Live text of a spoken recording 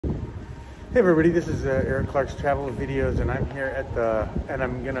Hey everybody, this is Eric Clark's Travel Videos, and I'm here at and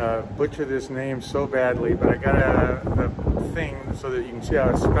I'm gonna butcher this name so badly, but I got the thing so that you can see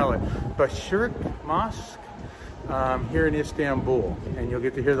how to spell it. Bayezid Mosque here in Istanbul, and you'll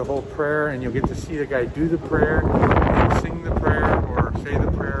get to hear the whole prayer, and you'll get to see the guy do the prayer, and sing the prayer, or say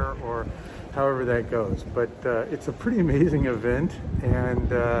the prayer, or however that goes. But it's a pretty amazing event, and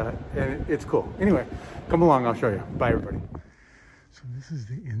it's cool. Anyway, come along, I'll show you. Bye everybody. So this is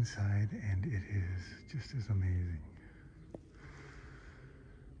the inside, and it is just as amazing.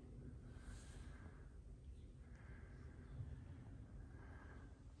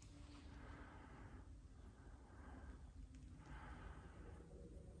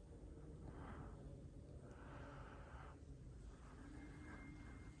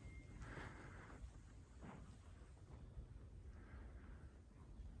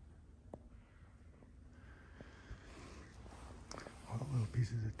 All little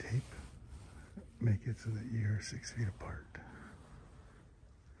pieces of tape make it so that you're 6 feet apart.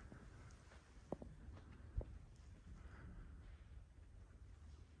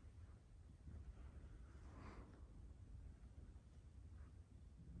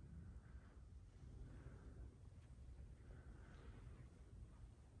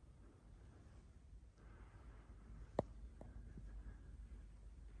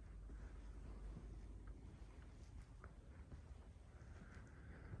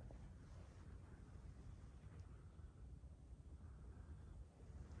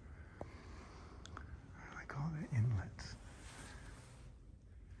 All the inlets.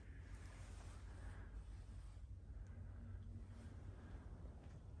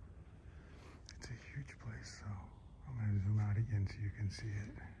 It's a huge place, so I'm going to zoom out again so you can see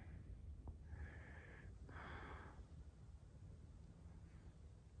it.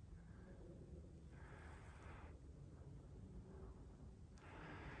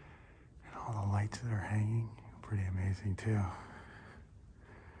 And all the lights that are hanging, pretty amazing too.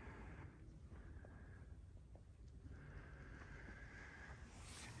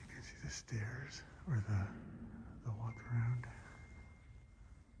 The stairs or the walk around.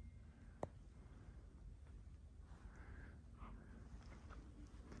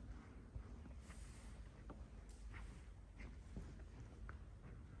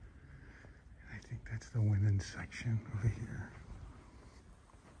 I think that's the women's section over here.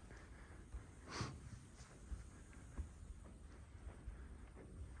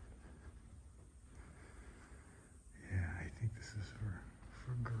 Yeah, I think this is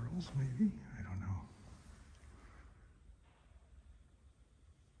for girls, maybe? I don't know.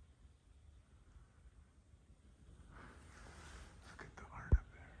 Look at the art up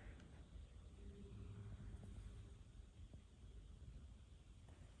there.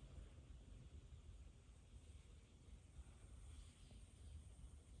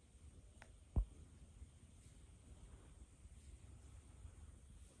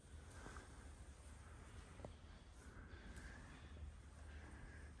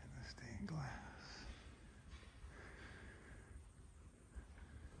 Stained glass.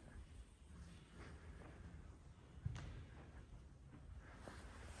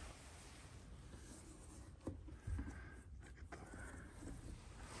 Look at the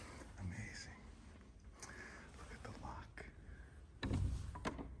amazing. Look at the lock.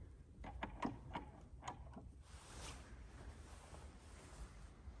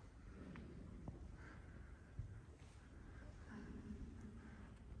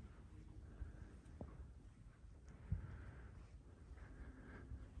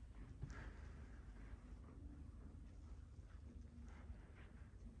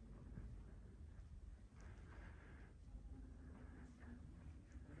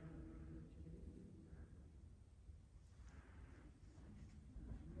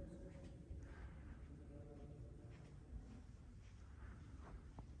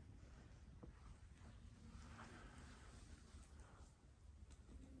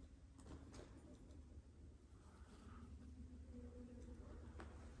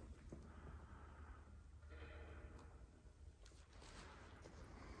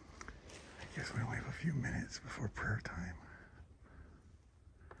 I guess we only have a few minutes before prayer time.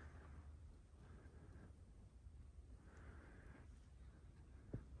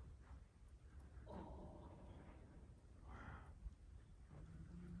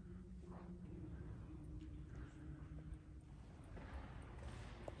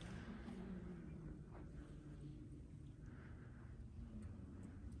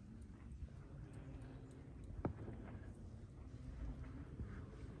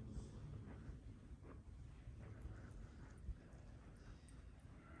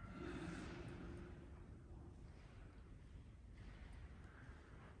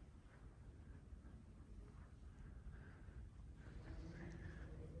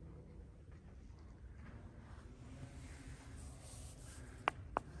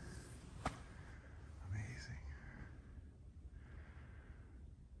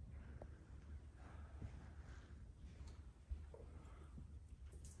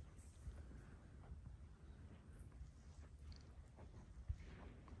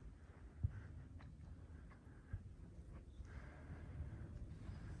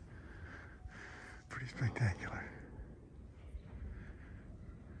 pretty spectacular.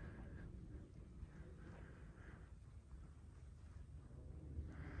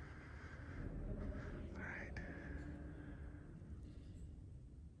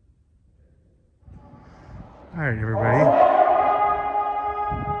 All right, everybody.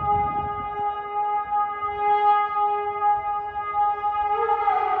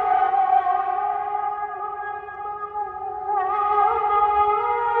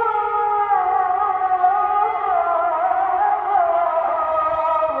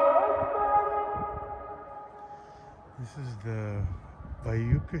 This is the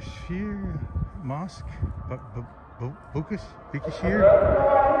Bayezid Mosque, Bayezid.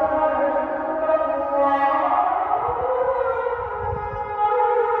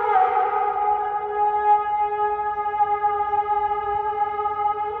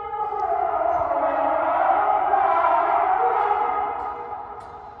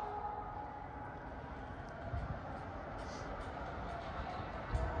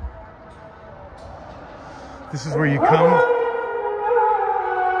 This is where you come.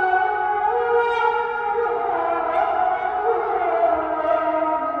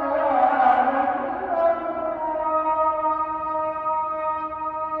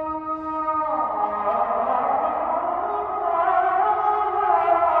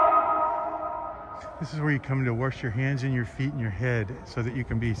 This is where you come to wash your hands and your feet and your head so that you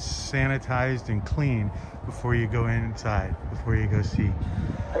can be sanitized and clean before you go inside, before you go see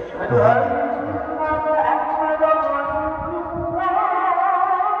Muhammad.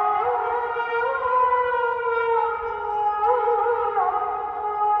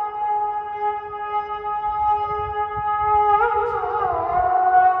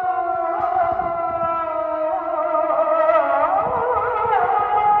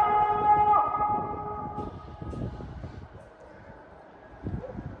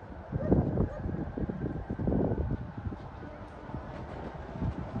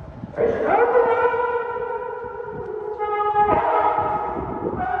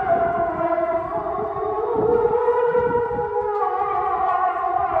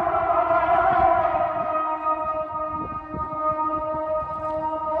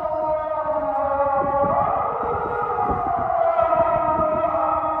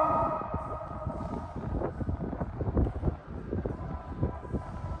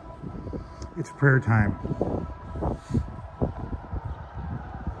 It's prayer time.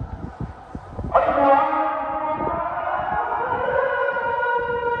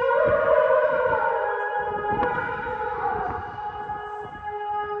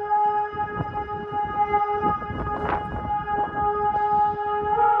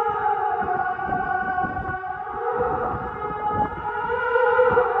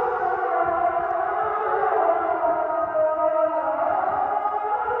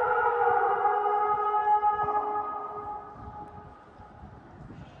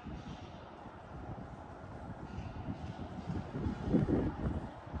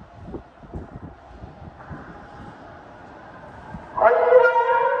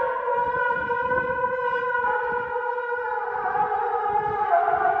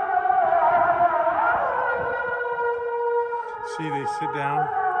 See, they sit down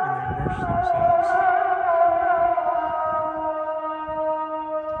and they wash themselves.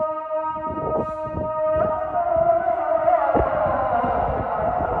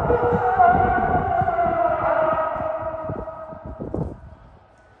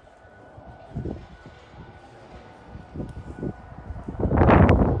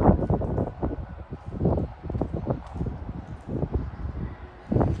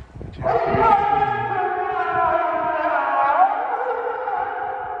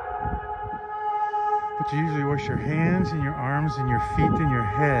 But you usually wash your hands and your arms and your feet and your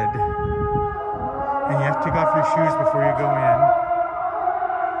head. And you have to take off your shoes before you go in.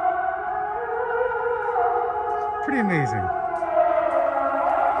 Pretty amazing.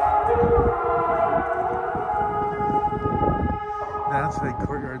 The outside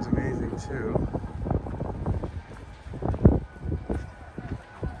courtyard's amazing too.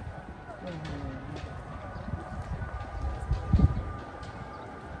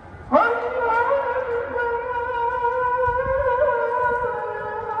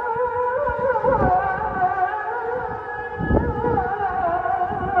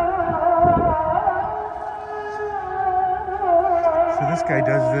 This guy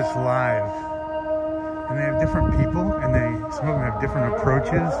does this live, and they have different people, and some of them have different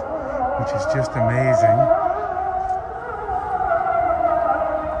approaches, which is just amazing.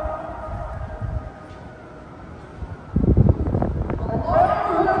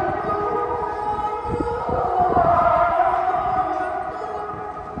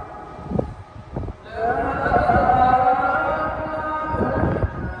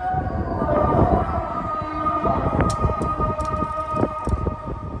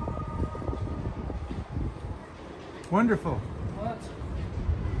 wonderful.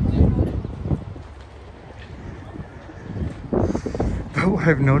 But what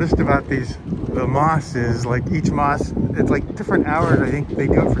I've noticed about the mosques is like each mosque, it's like different hours. I think they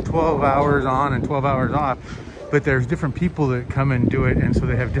do it for 12 hours on and 12 hours off. But there's different people that come and do it, and so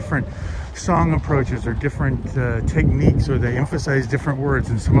they have different song approaches or different techniques, or they emphasize different words,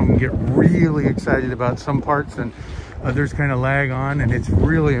 and some of them get really excited about some parts and others kind of lag on, and it's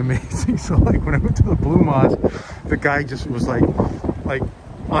really amazing. So like when I went to the Blue Mosque, the guy just was like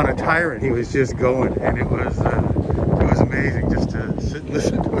on a tyrant. He was just going, and it was amazing just to sit and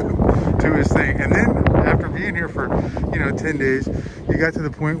listen to him do his thing. And then after being here for 10 days, you got to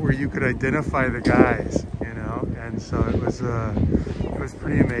the point where you could identify the guys, and so it was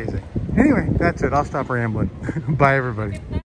pretty amazing. Anyway, that's it. I'll stop rambling. Bye, everybody.